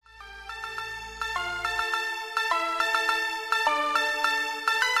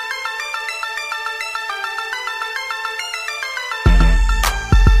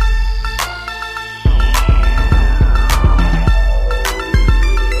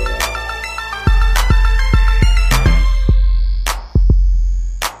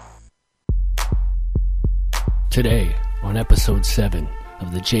Today, on episode 7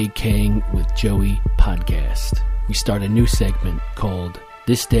 of the Jay Kang with Joey podcast, we start a new segment called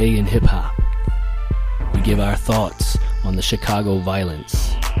This Day in Hip Hop. We give our thoughts on the Chicago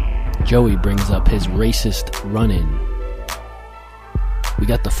violence. Joey brings up his racist run-in. We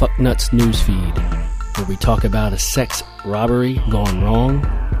got the Fuck Nuts newsfeed, where we talk about a sex robbery gone wrong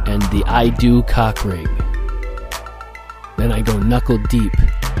and the I Do cock ring. Then I go knuckle deep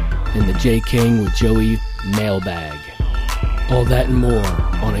in the Jay Kang with Joey mailbag. All that and more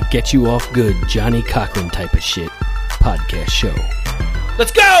on a get you off good Johnny Cochran type of shit podcast show.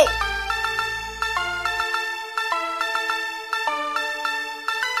 Let's go!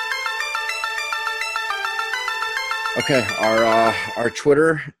 Okay, our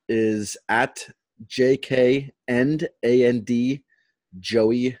Twitter is at JKNAND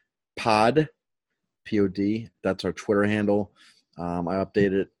Joey Pod, P-O-D. That's our Twitter handle. I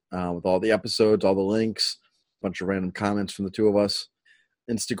update it with all the episodes, all the links, a bunch of random comments from the two of us.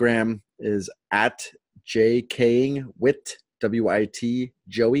 Instagram is at JKingWit, W-I-T,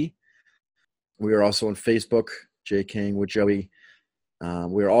 Joey. We are also on Facebook, JKing with Joey.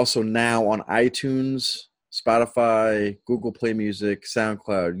 We are also now on iTunes, Spotify, Google Play Music,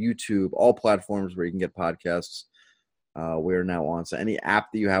 SoundCloud, YouTube, all platforms where you can get podcasts. We're now on. So any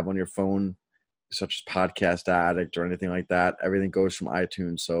app that you have on your phone, such as Podcast Addict or anything like that, everything goes from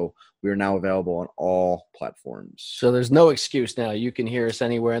iTunes. So we are now available on all platforms. So there's no excuse now. You can hear us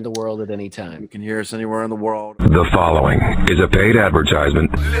anywhere in the world at any time. You can hear us anywhere in the world. The following is a paid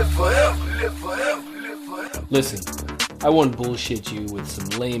advertisement. Listen, I won't bullshit you with some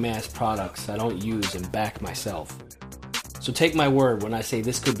lame-ass products I don't use and back myself. So take my word when I say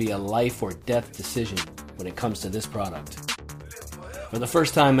this could be a life or death decision when it comes to this product. For the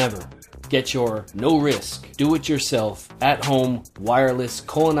first time ever, get your no-risk, do-it-yourself, at-home, wireless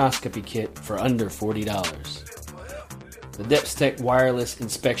colonoscopy kit for under $40. The Depstech Wireless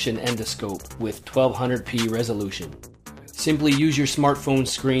Inspection Endoscope with 1200p resolution. Simply use your smartphone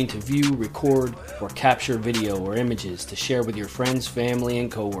screen to view, record, or capture video or images to share with your friends, family, and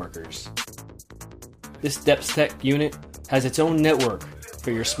coworkers. This Depstech unit has its own network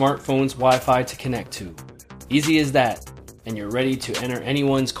for your smartphone's Wi-Fi to connect to. Easy as that, and you're ready to enter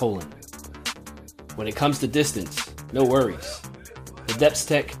anyone's colon. When it comes to distance, no worries. The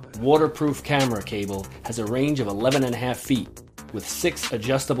Depstech waterproof camera cable has a range of 11.5 feet with 6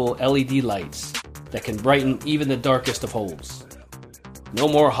 adjustable LED lights that can brighten even the darkest of holes. No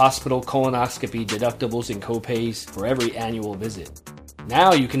more hospital colonoscopy deductibles and copays for every annual visit.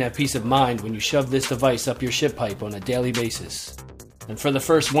 Now you can have peace of mind when you shove this device up your shit pipe on a daily basis. And for the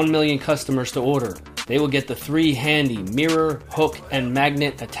first 1 million customers to order, they will get the 3 handy mirror, hook, and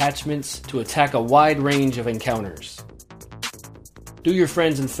magnet attachments to attack a wide range of encounters. Do your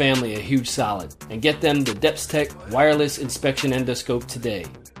friends and family a huge solid and get them the Depstech Wireless Inspection Endoscope today.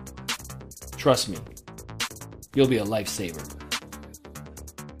 Trust me, you'll be a lifesaver.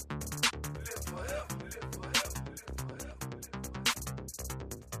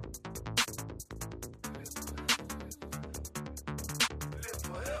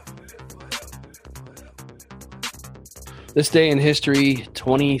 This day in history,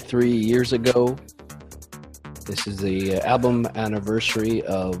 23 years ago, this is the album anniversary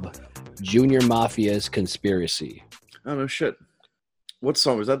of Junior Mafia's Conspiracy. Oh, no shit. What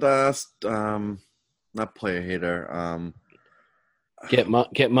song was that? Not Play a Hater. Get money.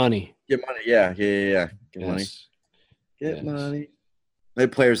 Get Money. Yeah. Get Money. Get Money. They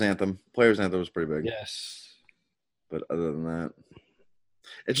had Players Anthem. Players Anthem was pretty big. Yes. But other than that,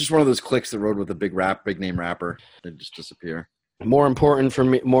 it's just one of those clicks that rode with a big name rapper. They just disappear. More importantly for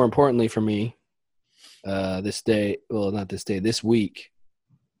me, this week,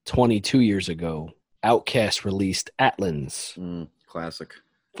 22 years ago, Outkast released Atlans. Classic.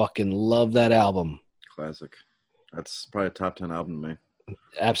 Fucking love that album. Classic. That's probably a top 10 album to me.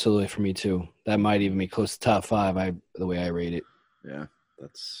 Absolutely, for me too. That might even be close to top 5. The way I rate it. Yeah,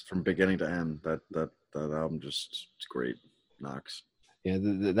 that's from beginning to end. That album just it's great. Knocks. Yeah,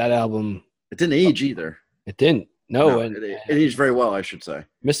 that album. It didn't age either. It didn't. No, it aged very well, I should say.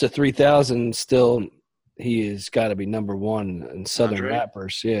 Mr. 3000 still, he has got to be number 1 in Southern Andre?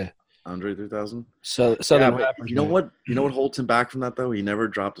 Rappers. Yeah. Andre 3000. So Southern yeah, Rappers. You know what? You know what holds him back from that though? He never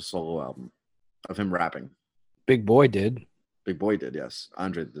dropped a solo album of him rapping. Big Boy did. Big Boy did, yes.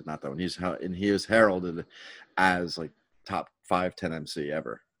 Andre did not though, and he is heralded as like top 5, 10 MC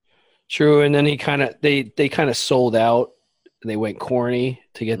ever. True, and then they kind of sold out. They went corny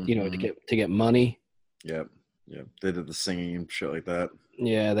to get to get money. Yep. They did the singing and shit like that.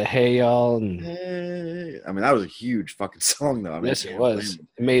 Yeah, the Hey Y'all. And hey. I mean, that was a huge fucking song, though. I mean, yes, it was.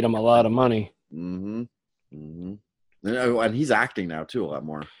 It made them a lot of money. Mm-hmm. Mm-hmm. And he's acting now too a lot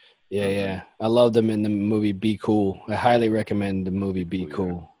more. Yeah, yeah. I loved him in the movie Be Cool. I highly recommend the movie Be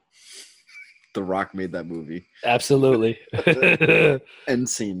Cool. The Rock made that movie. Absolutely. End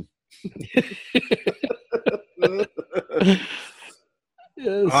scene.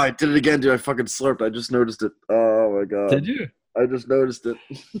 Yes. Oh, I did it again, dude. I fucking slurped. I just noticed it. Oh my god. Did you? I just noticed it.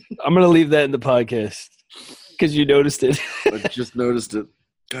 I'm gonna leave that in the podcast because you noticed it. I just noticed it.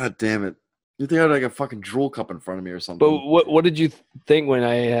 God damn it. You think I had like a fucking drool cup in front of me or something? But what did you think when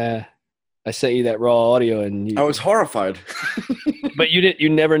I sent you that raw audio and you? I was horrified. But you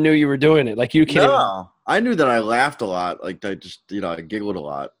never knew you were doing it. Like you can't. No, I knew that I laughed a lot. Like I just, I giggled a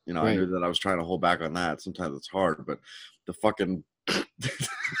lot. I Right. knew that I was trying to hold back on that. Sometimes it's hard, but the fucking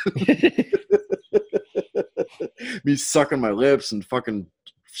me sucking my lips and fucking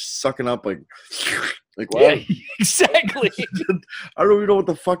sucking up like wow. Yeah, exactly. I don't even know what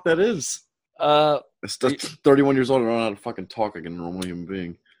the fuck that is. Are 31 years old and I don't know how to fucking talk like a normal human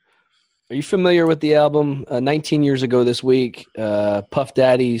being. you familiar with the album 19 years ago this week, Puff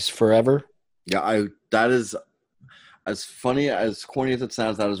Daddy's Forever? Yeah, that is as funny, as corny as it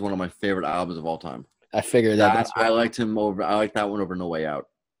sounds, that is one of my favorite albums of all time. I figured that. I liked him over. I like that one over No Way Out.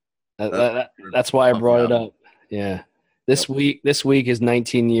 That's why I brought it up. Yeah. This week is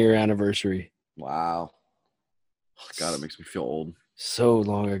 19-year anniversary. Wow. God, it makes me feel old. So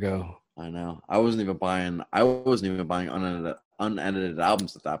long ago. I know. I wasn't even buying unedited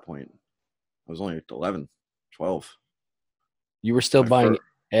albums at that point. I was only 11, 12. You were still buying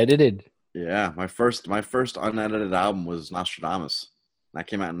edited. Yeah, my first unedited album was Nostradamus. That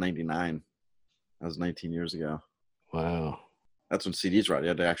came out in '99. That was 19 years ago. Wow. That's when CDs were out. You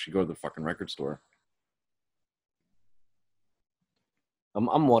had to actually go to the fucking record store.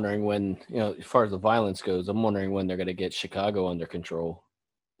 I'm wondering when, as far as the violence goes, I'm wondering when they're going to get Chicago under control.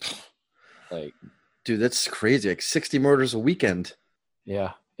 Like, dude, that's crazy. Like 60 murders a weekend.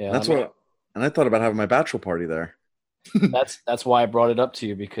 Yeah. Yeah. That's what, and I thought about having my bachelor party there. That's why I brought it up to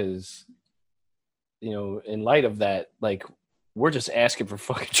you because, in light of that, like, we're just asking for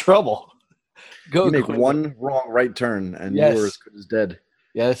fucking trouble. Go you make one wrong right turn and you're as good as dead.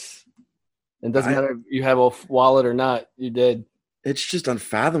 Yes. It doesn't matter if you have a wallet or not, you're dead. It's just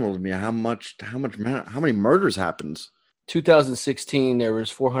unfathomable to me how many murders happens. 2016, there was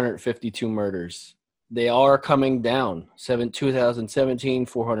 452 murders. They are coming down. 2017,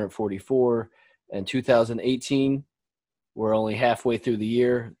 444, and 2018, we're only halfway through the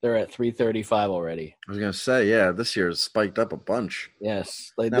year. They're at 335 already. I was gonna say, yeah, this year has spiked up a bunch.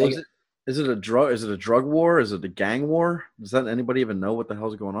 Yes, is it a drug war? Is it a gang war? Does anybody even know what the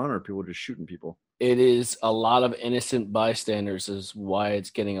hell's going on, or are people just shooting people? It is a lot of innocent bystanders is why it's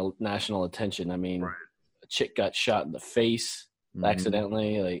getting a national attention. I mean, right. A chick got shot in the face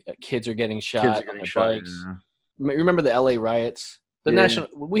accidentally. Like kids are getting shot on their bikes. Yeah. Remember the LA riots?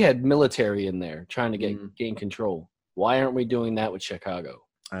 We had military in there trying to gain control. Why aren't we doing that with Chicago?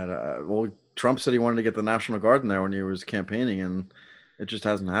 Well, Trump said he wanted to get the National Guard in there when he was campaigning, and it just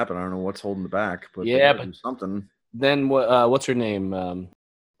hasn't happened. I don't know what's holding it back, but but something. Then what's her name?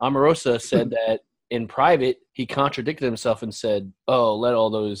 Omarosa said that in private he contradicted himself and said, "Oh, let all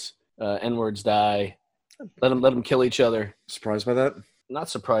those N-words die. Let them kill each other." Surprised by that? Not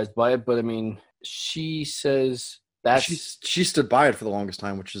surprised by it, but I mean, she says that she stood by it for the longest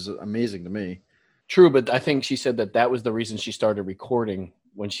time, which is amazing to me. True, but I think she said that was the reason she started recording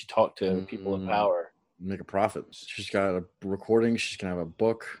when she talked to people in power. Make a profit. She's got a recording. She's going to have a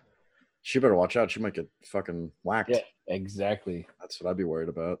book. She better watch out. She might get fucking whacked. Yeah, exactly. That's what I'd be worried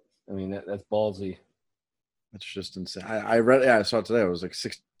about. I mean, that's ballsy. That's just insane. I saw it today. It was like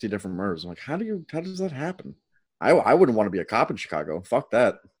 60 different murders. I'm like, how does that happen? I wouldn't want to be a cop in Chicago. Fuck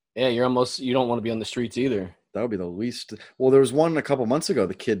that. Yeah, you don't want to be on the streets either. That would be the least. Well, there was one a couple months ago.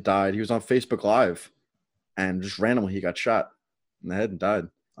 The kid died. He was on Facebook Live, and just randomly he got shot in the head and died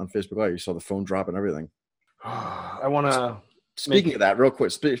on Facebook Live. You saw the phone drop and everything. I want to. Speaking of that, real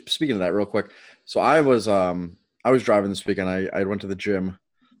quick. So I was driving this weekend. I went to the gym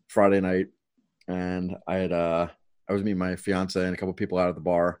Friday night, and I was meeting my fiance and a couple people out at the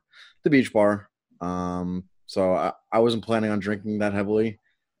bar, the beach bar. So I wasn't planning on drinking that heavily.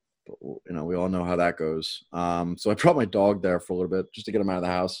 But, we all know how that goes. So I brought my dog there for a little bit just to get him out of the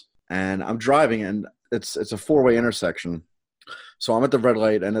house. And I'm driving, and it's a 4-way intersection. So I'm at the red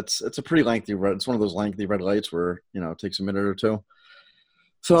light, and it's a pretty lengthy red. It's one of those lengthy red lights where it takes a minute or two.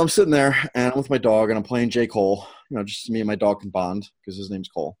 So I'm sitting there, and I'm with my dog, and I'm playing J. Cole. Just me and my dog can bond because his name's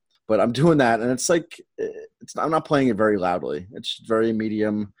Cole. But I'm doing that, and it's like I'm not playing it very loudly. It's very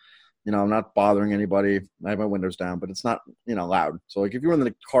medium. I'm not bothering anybody. I have my windows down, but it's not, loud. So like if you were in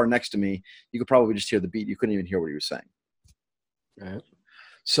the car next to me, you could probably just hear the beat. You couldn't even hear what he was saying. Right.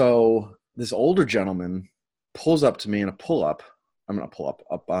 So this older gentleman pulls up to me in a pickup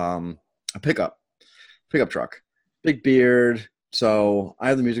truck, big beard. So I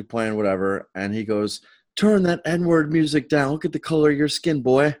have the music playing, whatever. And he goes, "Turn that N-word music down. Look at the color of your skin,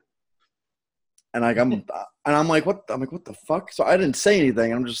 boy." And I'm like, what? I'm like, what the fuck? So I didn't say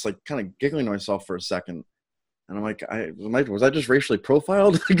anything. I'm just like kind of giggling to myself for a second. And I'm like, was I just racially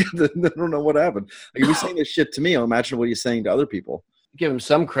profiled? I don't know what happened. Like, if he's saying this shit to me, I'll imagine what he's saying to other people. Give him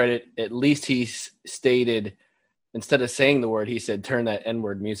some credit. At least he stated, instead of saying the word, he said, "Turn that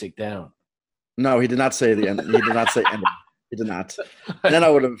N-word music down." No, he did not say the N. He did not say N. He did not. And then I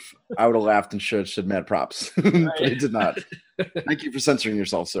would have laughed and should mad props. But he did not. Thank you for censoring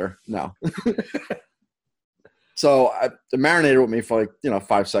yourself, sir. No. So it marinated with me for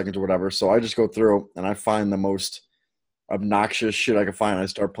 5 seconds or whatever. So I just go through and I find the most obnoxious shit I can find. I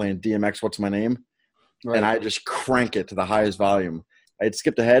start playing DMX, What's My Name? Right. And I just crank it to the highest volume. I had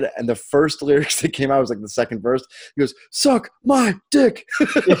skipped ahead, and the first lyrics that came out was like the second verse. He goes, "Suck my dick."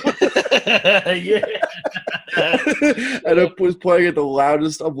 Yeah. And it was playing at the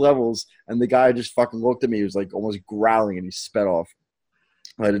loudest of levels, and the guy just fucking looked at me. He was like almost growling, and he sped off.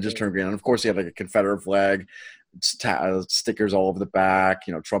 I had to just turn green. And of course, he had like a Confederate flag, stickers all over the back,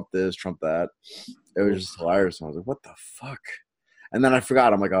 Trump this, Trump that. It was just hilarious. And I was like, what the fuck? And then I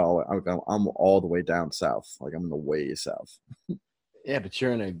forgot. I'm like, oh, I'm all the way down south. Like, I'm in the way south. Yeah, but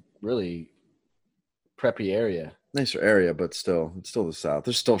you're in a really preppy area. Nicer area, but still, it's still the south.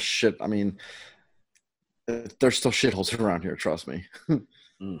 There's still shit. I mean, there's still shitholes around here. Trust me.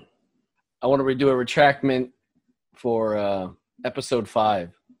 I want to redo a retractment for episode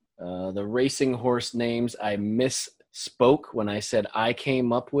 5. The racing horse names I misspoke when I said I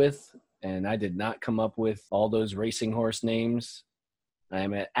came up with, and I did not come up with all those racing horse names. I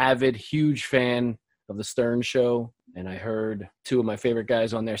am an avid, huge fan of the Stern Show, and I heard 2 of my favorite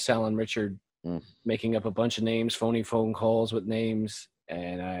guys on there, Sal and Richard, making up a bunch of names, phony phone calls with names,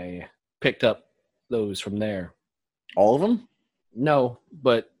 and I picked up those from there. All of them? No,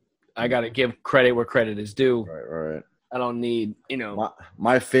 but I got to give credit where credit is due. Right. I don't need,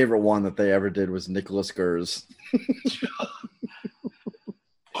 My favorite one that they ever did was Nicholas Gers.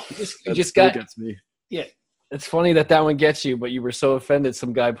 You just got gets me. Yeah. It's funny that one gets you, but you were so offended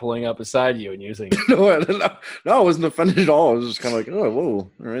some guy pulling up beside you and using it. No, I wasn't offended at all. I was just kind of like, oh, whoa,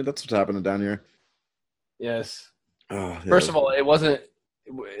 all right, that's what's happening down here. Yes. Oh, yeah. First of all, it wasn't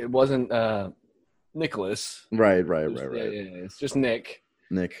Nicholas. Right. Yeah, it's just Nick.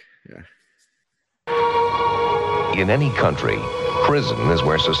 Nick, yeah. In any country, prison is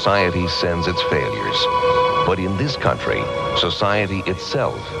where society sends its failures. But in this country, society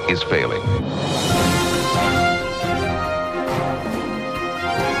itself is failing.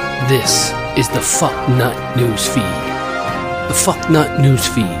 This is the Fuck Nut News Feed. The Fuck Nut News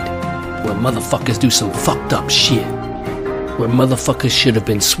Feed, where motherfuckers do some fucked up shit. Where motherfuckers should have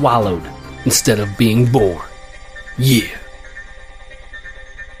been swallowed instead of being born. Yeah.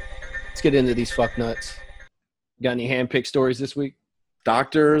 Let's get into these fuck nuts. Got any hand-picked stories this week?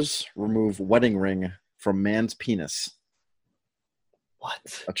 Doctors remove wedding ring from man's penis.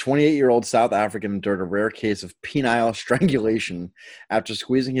 What? A 28-year-old South African endured a rare case of penile strangulation after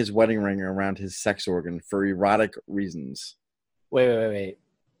squeezing his wedding ring around his sex organ for erotic reasons. Wait.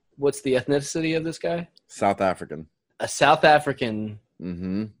 What's the ethnicity of this guy? South African. A South African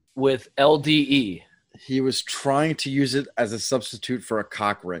with LDE. He was trying to use it as a substitute for a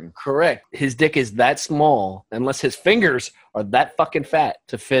cock ring. Correct. His dick is that small, unless his fingers are that fucking fat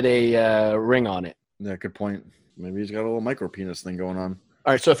to fit a ring on it. Yeah, good point. Maybe he's got a little micro penis thing going on.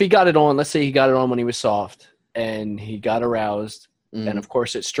 All right, so if he got it on, let's say he got it on when he was soft, and he got aroused, and of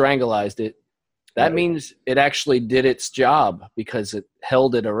course it strangulized it, that means it actually did its job because it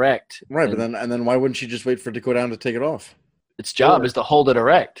held it erect. Right, but then why wouldn't she just wait for it to go down to take it off? Its job is to hold it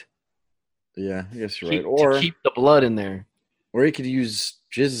erect. Yeah, I guess you're right. Or to keep the blood in there. Or you could use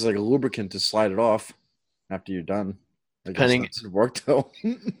jizz as like a lubricant to slide it off after you're done. Depending, it worked though.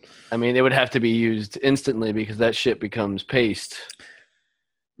 I mean, it would have to be used instantly because that shit becomes paste.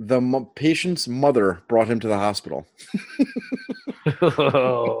 The patient's mother brought him to the hospital.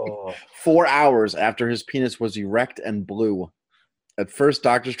 4 hours after his penis was erect and blue. At first,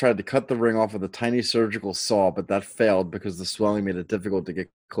 doctors tried to cut the ring off with a tiny surgical saw, but that failed because the swelling made it difficult to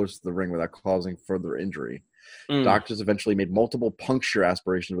get close to the ring without causing further injury. Doctors eventually made multiple puncture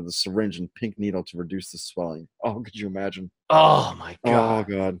aspirations with a syringe and pink needle to reduce the swelling. Oh, could you imagine? Oh my god! Oh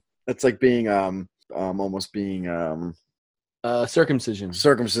god, that's like being almost being Circumcision.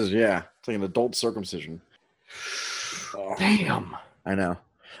 Circumcision, yeah. It's like an adult circumcision. Oh, Damn. I know.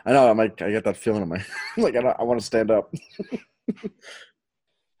 I'm like, I get that feeling in my like I want to stand up.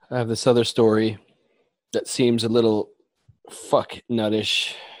 I have this other story that seems a little fuck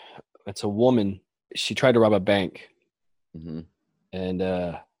nuttish. It's a woman. She tried to rob a bank. Mm-hmm.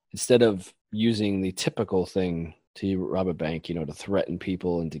 And instead of using the typical thing to rob a bank, to threaten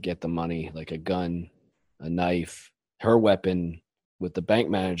people and to get the money, like a gun, a knife, her weapon with the bank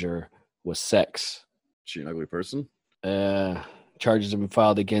manager was sex. She an ugly person? Charges have been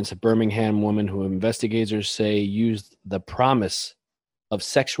filed against a Birmingham woman who investigators say used the promise of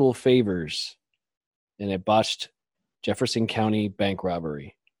sexual favors in a botched Jefferson County bank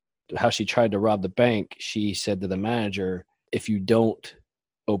robbery. How she tried to rob the bank, she said to the manager, if you don't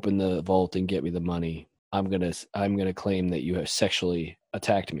open the vault and get me the money, I'm gonna claim that you have sexually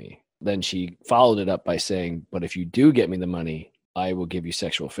attacked me. Then she followed it up by saying, but if you do get me the money, I will give you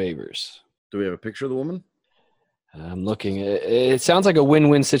sexual favors. Do we have a picture of the woman? I'm looking. It sounds like a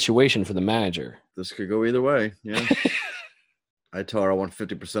win-win situation for the manager. This could go either way. Yeah. I tell her I want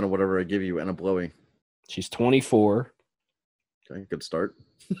 50% of whatever I give you and a blowy. She's 24. Okay, good start.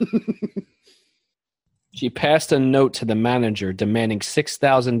 She passed a note to the manager demanding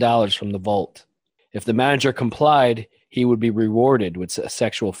 $6,000 from the vault. If the manager complied, he would be rewarded with a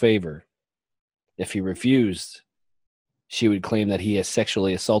sexual favor. If he refused, she would claim that he has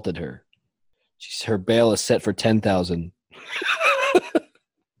sexually assaulted her. Her bail is set for $10,000.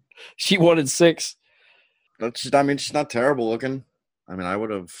 She wanted $6,000. She's not terrible looking. I would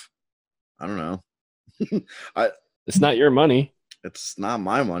have. I don't know. It's not your money. It's not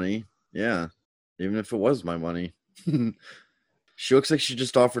my money. Yeah, even if it was my money. She looks like she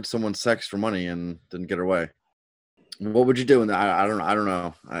just offered someone sex for money and didn't get her way. What would you do? And I don't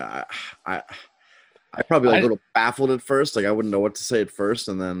know. I probably a little baffled at first. Like I wouldn't know what to say at first,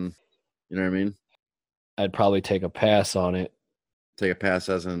 and then you know what I mean. I'd probably take a pass on it. Take a pass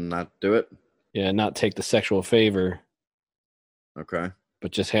as in not do it. Yeah, not take the sexual favor. Okay.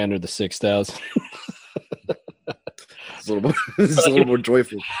 But just hand her the $6,000. It's a little more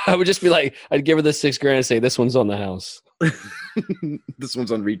joyful. I would just be like, I'd give her the $6,000 and say, this one's on the house. This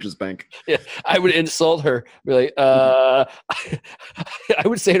one's on Regis Bank. Yeah, I would insult her. Be like, I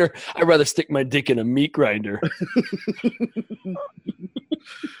would say to her, I'd rather stick my dick in a meat grinder.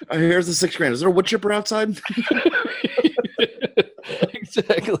 Here's the $6,000. Is there a wood chipper outside?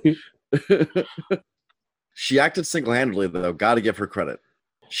 Exactly. She acted single-handedly, though. Got to give her credit.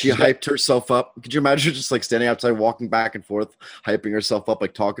 She hyped herself up. Could you imagine just like standing outside, walking back and forth, hyping herself up,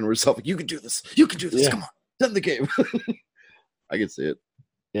 like talking to herself, like, you can do this. You can do this. Yeah. Come on. End the game. I can see it.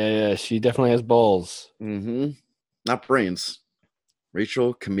 Yeah. She definitely has balls. Mm-hmm. Not brains.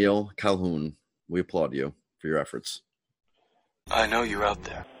 Rachel Camille Calhoun, we applaud you for your efforts. I know you're out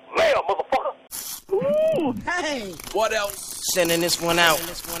there. Later, motherfucker. Ooh, hey. What else? Sending this one out.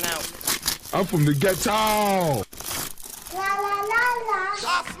 I'm from the ghetto. La la la la.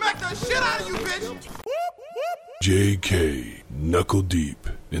 I'll smack the shit out of you, bitch. JK, knuckle deep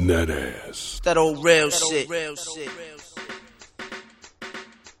in that ass. That old real shit.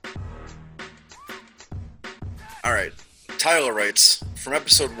 All right. Tyler writes, from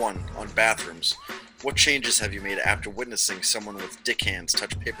episode 1 on bathrooms, what changes have you made after witnessing someone with dick hands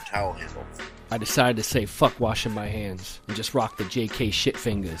touch paper towel handle? I decided to say fuck washing my hands and just rock the JK shit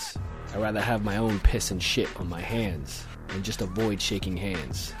fingers. I'd rather have my own piss and shit on my hands and just avoid shaking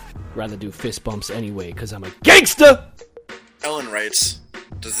hands. Rather do fist bumps anyway, because I'm a gangster! Ellen writes,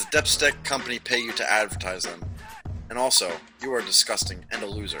 does the Depstick company pay you to advertise them? And also, you are disgusting and a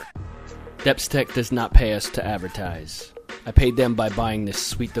loser. Depstick does not pay us to advertise. I paid them by buying this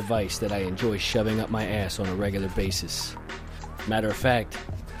sweet device that I enjoy shoving up my ass on a regular basis. Matter of fact,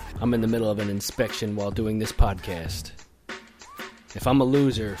 I'm in the middle of an inspection while doing this podcast. If I'm a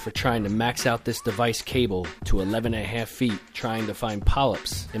loser for trying to max out this device cable to 11.5 feet trying to find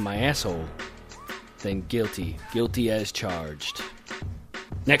polyps in my asshole, then guilty. Guilty as charged.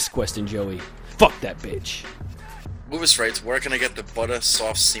 Next question, Joey. Fuck that bitch. Lewis writes, where can I get the Butter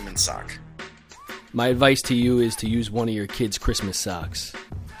Soft Semen Sock? My advice to you is to use one of your kids' Christmas socks.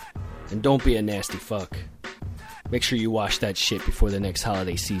 And don't be a nasty fuck. Make sure you wash that shit before the next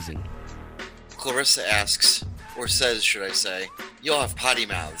holiday season. Clarissa asks, or says, should I say, y'all have potty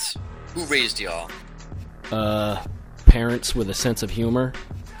mouths. Who raised y'all? Parents with a sense of humor.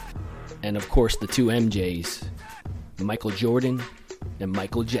 And of course the two MJs. Michael Jordan and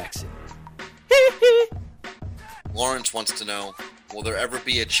Michael Jackson. Lawrence wants to know, will there ever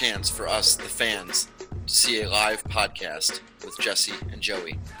be a chance for us, the fans, to see a live podcast with Jesse and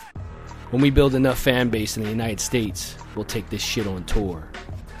Joey? When we build enough fan base in the United States, we'll take this shit on tour.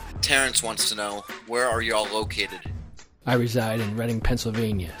 Terrence wants to know, where are y'all located? I reside in Reading,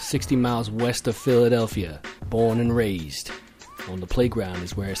 Pennsylvania, 60 miles west of Philadelphia, born and raised. On the playground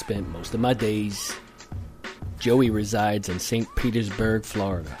is where I spent most of my days. Joey resides in St. Petersburg,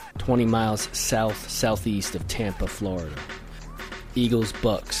 Florida, 20 miles southeast of Tampa, Florida. Eagles,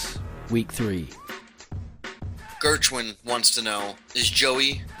 Bucks, Week 3. Gertwin wants to know, is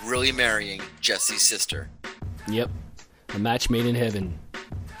Joey really marrying Jesse's sister? Yep, a match made in heaven.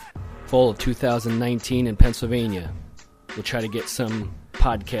 Fall of 2019 in Pennsylvania. We'll try to get some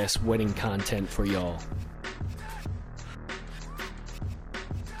podcast wedding content for y'all.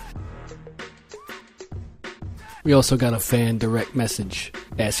 We also got a fan direct message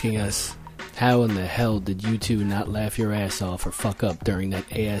asking us, how in the hell did you two not laugh your ass off or fuck up during that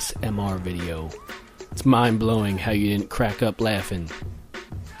ASMR video? It's mind-blowing how you didn't crack up laughing.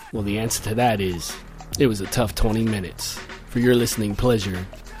 Well, the answer to that is, it was a tough 20 minutes. For your listening pleasure,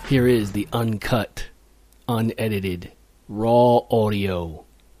 here is the uncut, unedited, raw audio,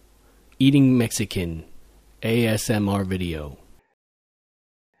 Eating Mexican ASMR video.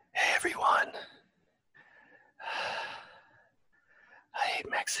 Hey everyone. I ate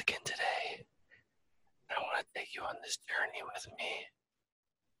Mexican today. I want to take you on this journey with me.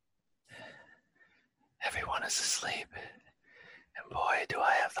 Everyone is asleep. And boy, do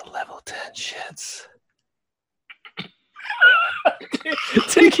I have the level 10 shits.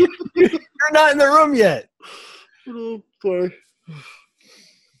 You're not in the room yet. Oh, boy.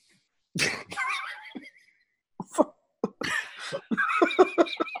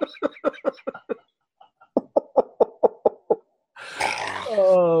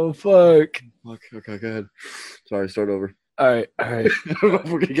 Oh, fuck. Okay, go ahead. Sorry, start over. All right. We're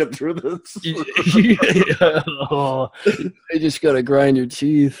going to get through this. Oh, I just got to grind your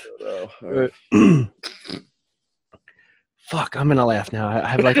teeth. Oh, all right. Fuck, I'm going to laugh now. I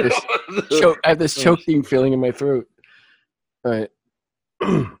have like this choke. I have this choking feeling in my throat. All right.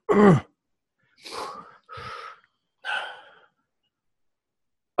 Oh,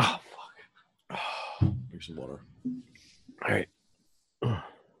 fuck. Drink some water. All right.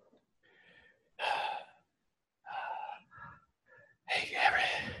 Hey,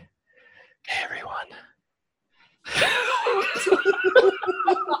 everyone.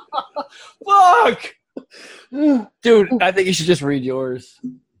 Fuck! Dude, I think you should just read yours.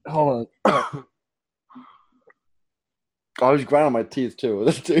 Hold on. I was grinding my teeth too.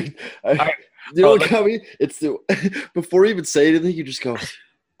 Dude, you know what got me? It's the before you even say anything, you just go.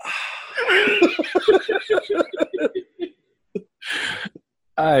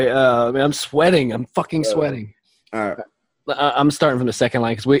 I'm sweating. I'm fucking sweating. All right. I'm starting from the second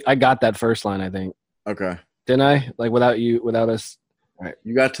line because I got that first line, I think. Okay. Didn't I? Like without us. All right.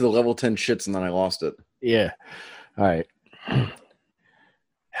 You got to the level 10 shits and then I lost it. Yeah. All right.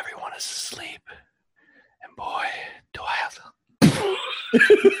 Everyone is asleep. And boy, do I have to.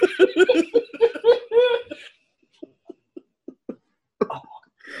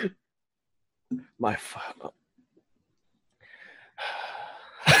 My fuck.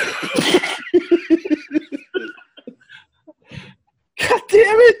 God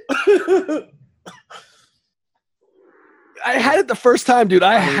damn it. I had it the first time, dude.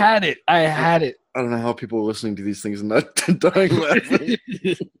 I had it. I don't know how people are listening to these things and not dying laughing.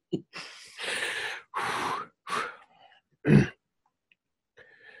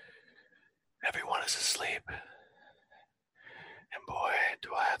 Everyone is asleep. And boy, do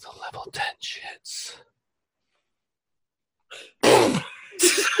I have the level 10 shits.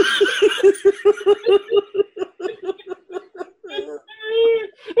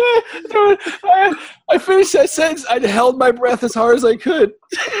 Dude, I finished that sentence. I held my breath as hard as I could.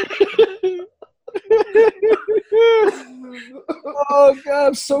 Oh God,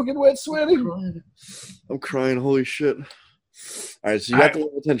 I'm soaking wet, sweating. I'm crying. Holy shit! All right, so you got the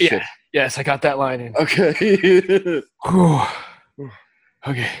level 10 shit. Yes, I got that line in. Okay.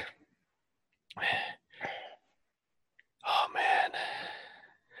 Okay. Oh man,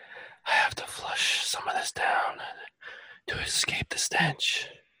 I have to flush some of this down to escape the stench.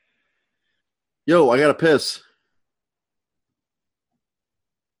 Yo, I gotta piss.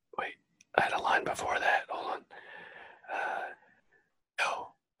 Wait, I had a line before that. Hold on.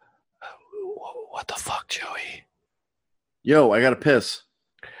 What the fuck, Joey? Yo, I gotta piss.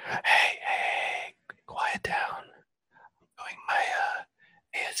 Hey, quiet down. I'm doing my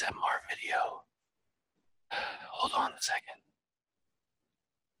ASMR video. Hold on a second.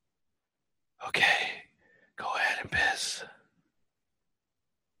 Okay, go ahead and piss.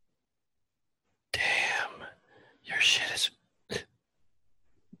 Damn, your shit is...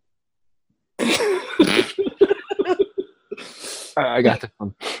 I got this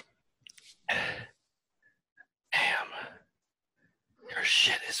one. Damn. Your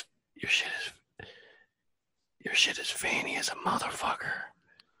shit is veiny as a motherfucker.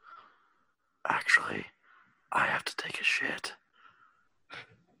 Actually, I have to take a shit.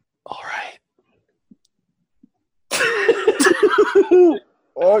 All right.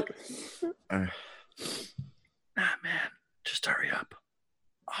 Fuck. Nah, man. Just hurry up.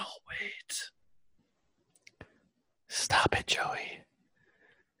 I'll wait. Stop it, Joey.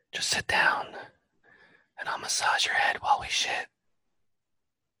 Just sit down, and I'll massage your head while we shit.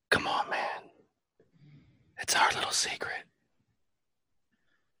 Come on, man. It's our little secret.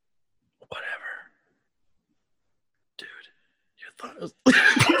 Whatever. Dude, your thought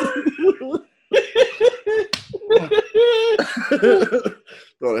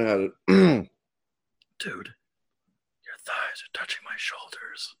thought I had it. Dude, your thighs are touching my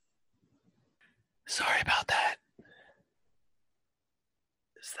shoulders. Sorry about that.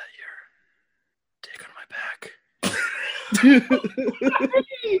 Is that your dick on my back?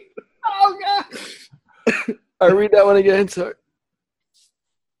 Oh, God. I read that one again, sorry.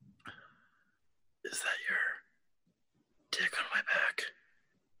 Is that your dick on my back?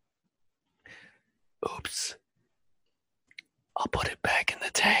 Oops. I'll put it back in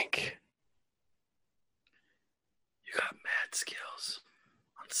the tank. You got mad skills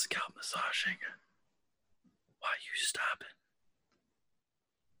on scalp massaging. Why you stopping?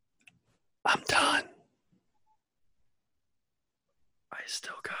 I'm done. I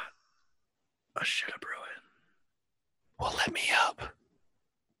still got a shit a brewing. Well, let me up.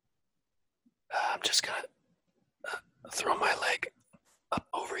 I'm just gonna throw my leg up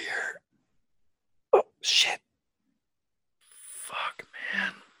over here. Oh, shit. Fuck,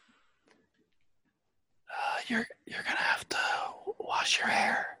 man. You're gonna have to wash your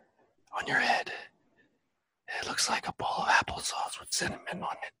hair on your head. It looks like a bowl of applesauce with cinnamon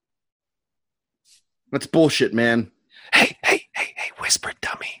on it. That's bullshit, man. Hey, whisper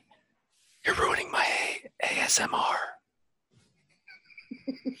dummy. You're ruining my ASMR.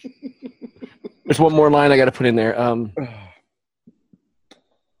 There's one more line I gotta put in there.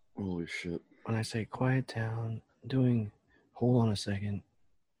 Holy shit. When I say quiet down, hold on a second.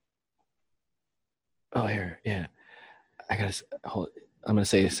 Oh, here, yeah. I'm gonna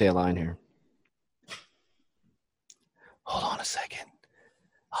say a line here. Hold on a second.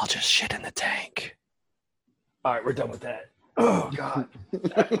 I'll just shit in the tank. All right, we're done with that. Oh, God.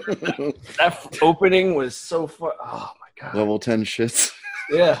 That opening was so far. Oh, my God. Level 10 shits.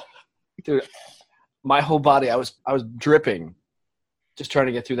 Yeah. Dude, my whole body, I was dripping just trying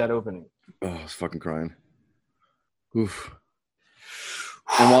to get through that opening. Oh, I was fucking crying. Oof.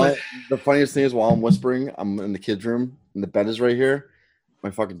 And the funniest thing is, while I'm whispering, I'm in the kids' room, and the bed is right here.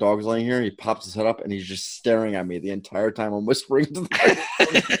 My fucking dog's laying here. He pops his head up, and he's just staring at me the entire time I'm whispering to the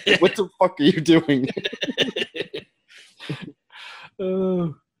microphone. What the fuck are you doing?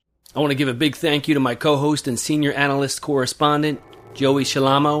 I want to give a big thank you to my co-host and senior analyst correspondent, Joey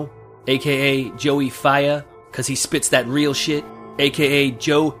Shalamo, a.k.a. Joey Faya, because he spits that real shit, a.k.a.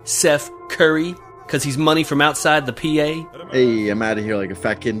 Joseph Curry, because he's money from outside the PA. Hey, I'm out of here like a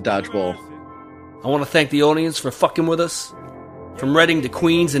fat kid in dodgeball. I want to thank the audience for fucking with us. From Reading to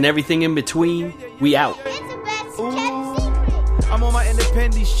Queens and everything in between, we out. I'm on my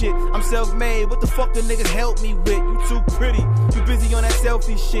independent shit. I'm self-made. What the fuck the niggas help me with? You too pretty. You busy on that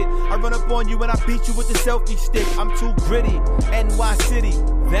selfie shit. I run up on you and I beat you with the selfie stick. I'm too gritty. NY City.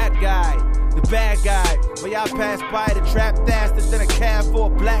 That guy. The bad guy. But y'all pass by the trap faster than a cab for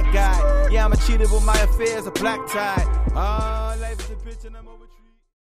a black guy. Yeah, I'm a cheater with my affairs, a black tie. Life is a bitch and I'm over trees.